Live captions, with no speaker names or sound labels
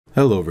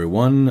Hello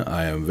everyone,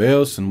 I am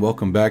VAOS and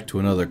welcome back to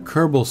another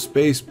Kerbal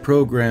Space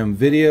Program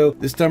video.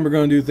 This time we're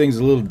going to do things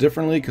a little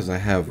differently because I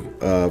have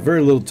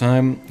very little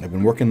time. I've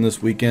been working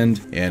this weekend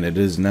and it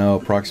is now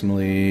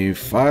approximately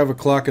 5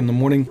 o'clock in the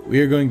morning.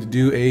 We are going to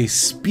do a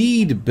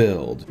speed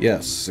build.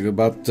 Yes,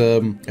 about,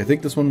 I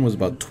think this one was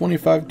about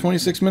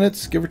 26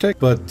 minutes, give or take.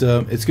 But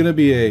it's going to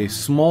be a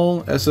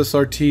small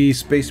SSRT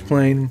space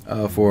plane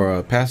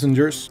for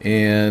passengers,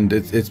 and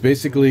it's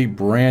basically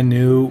brand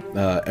new.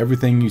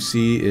 Everything you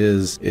see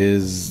is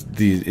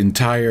the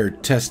entire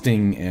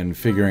testing and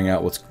figuring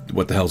out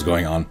what the hell's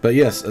going on. But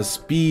yes, a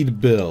speed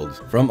build.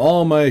 From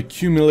all my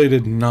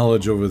accumulated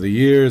knowledge over the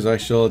years, I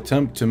shall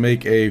attempt to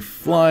make a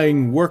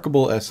flying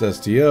workable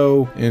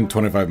SSTO in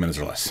 25 minutes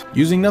or less,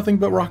 using nothing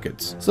but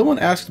rockets. Someone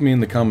asked me in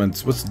the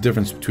comments what's the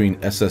difference between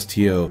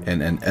SSTO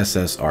and an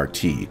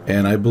SSRT,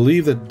 and I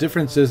believe the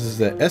difference is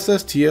that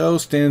SSTO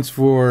stands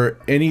for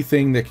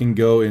anything that can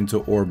go into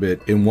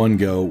orbit in one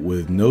go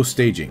with no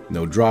staging,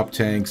 no drop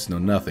tanks, no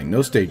nothing,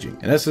 no staging.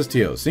 And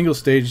SSTO, single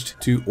staged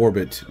to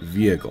orbit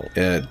vehicle.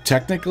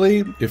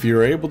 Technically, if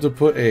you're able to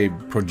put a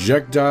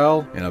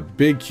projectile and a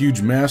big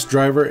huge mass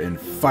driver and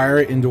fire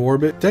it into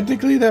orbit,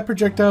 technically that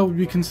projectile would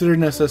be considered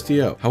an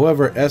SSTO.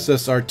 However,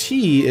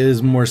 SSRT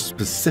is more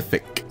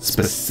specific.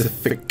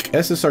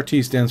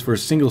 SSRT stands for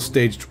single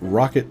staged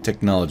rocket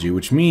technology,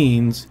 which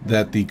means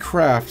that the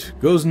craft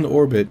goes into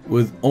orbit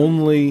with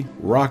only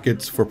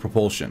rockets for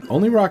propulsion.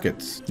 Only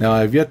rockets. Now,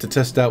 I've yet to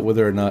test out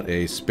whether or not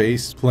a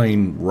space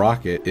plane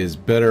rocket is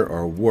better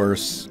or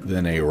worse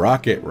than a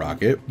rocket,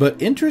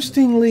 but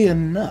interestingly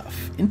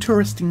enough,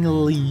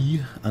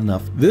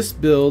 this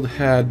build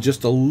had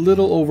just a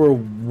little over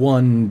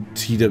 1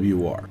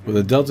 TWR with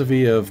a delta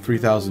V of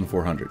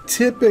 3,400.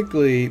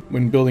 Typically,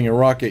 when building a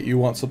rocket, you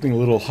want something a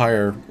little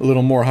higher, a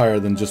little more higher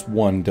than just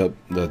one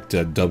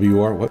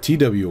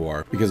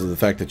TWR, because of the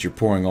fact that you're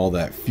pouring all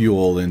that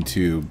fuel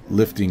into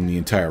lifting the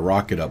entire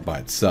rocket up by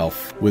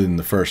itself within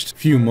the first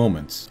few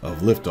moments of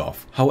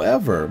liftoff.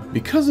 However,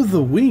 because of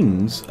the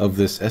wings of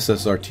this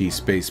SSRT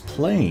space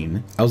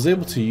plane, I was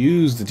able to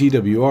use the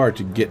TWR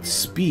to get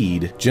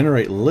speed,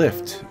 generate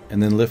lift,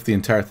 and then lift the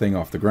entire thing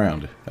off the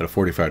ground at a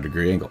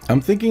 45-degree angle.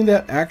 I'm thinking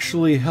that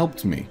actually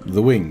helped me,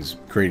 the wings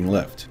creating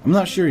lift. I'm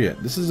not sure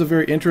yet. This is a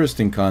very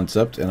interesting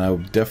concept, and I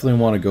definitely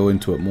want to go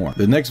into it more.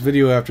 The next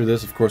video after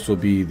this, of course, will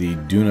be the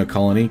Duna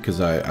colony,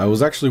 because I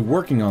was actually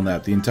working on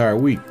that the entire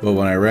week. But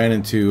when I ran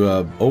into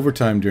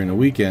overtime during the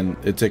weekend,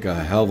 it'd take a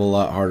hell of a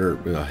lot harder.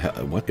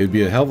 It'd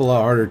be a hell of a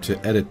lot harder to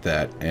edit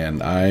that,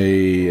 and I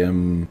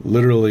am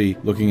literally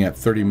looking at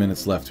 30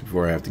 minutes left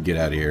before I have to get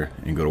out of here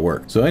and go to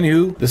work. So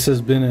anywho, this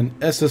has been an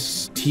SSTO,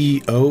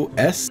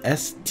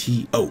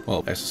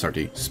 well,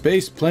 SSRT,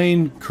 Space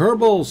Plane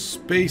Kerbal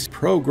Space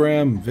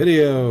Program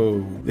video.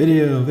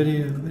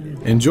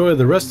 Enjoy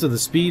the rest of the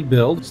speed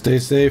build, stay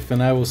safe,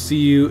 and I will see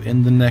you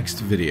in the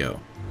next video.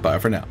 Bye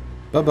for now.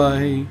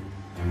 Bye-bye.